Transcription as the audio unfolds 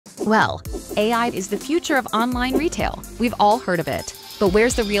Well, AI is the future of online retail. We've all heard of it. But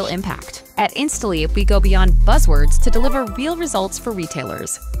where's the real impact? At Instaleap, we go beyond buzzwords to deliver real results for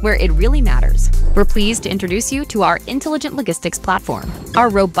retailers, where it really matters. We're pleased to introduce you to our intelligent logistics platform, our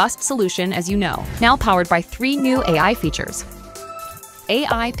robust solution, as you know, now powered by 3 new AI features.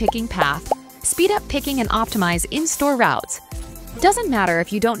 AI Picking Path. Speed up picking and optimize in-store routes. Doesn't matter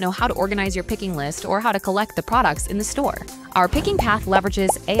if you don't know how to organize your picking list or how to collect the products in the store. Our picking path leverages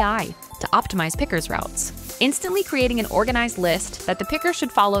AI to optimize pickers' routes, instantly creating an organized list that the picker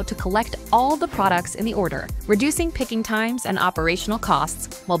should follow to collect all the products in the order, reducing picking times and operational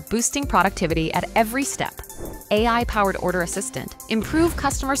costs while boosting productivity at every step. AI-powered order assistant. Improve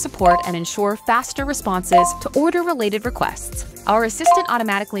customer support and ensure faster responses to order-related requests. Our assistant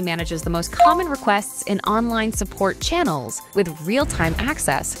automatically manages the most common requests in online support channels with real-time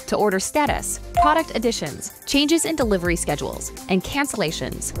access to order status, product additions, changes in delivery schedules, and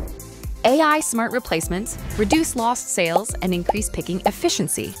cancellations. AI smart replacements reduce lost sales and increase picking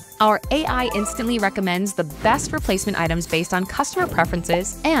efficiency. Our AI instantly recommends the best replacement items based on customer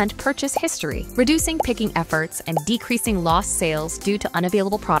preferences and purchase history, reducing picking efforts and decreasing lost sales due to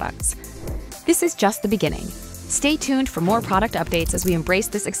unavailable products. This is just the beginning. Stay tuned for more product updates as we embrace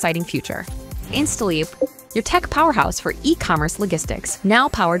this exciting future. Instaleap, your tech powerhouse for e-commerce logistics, now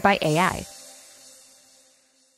powered by AI.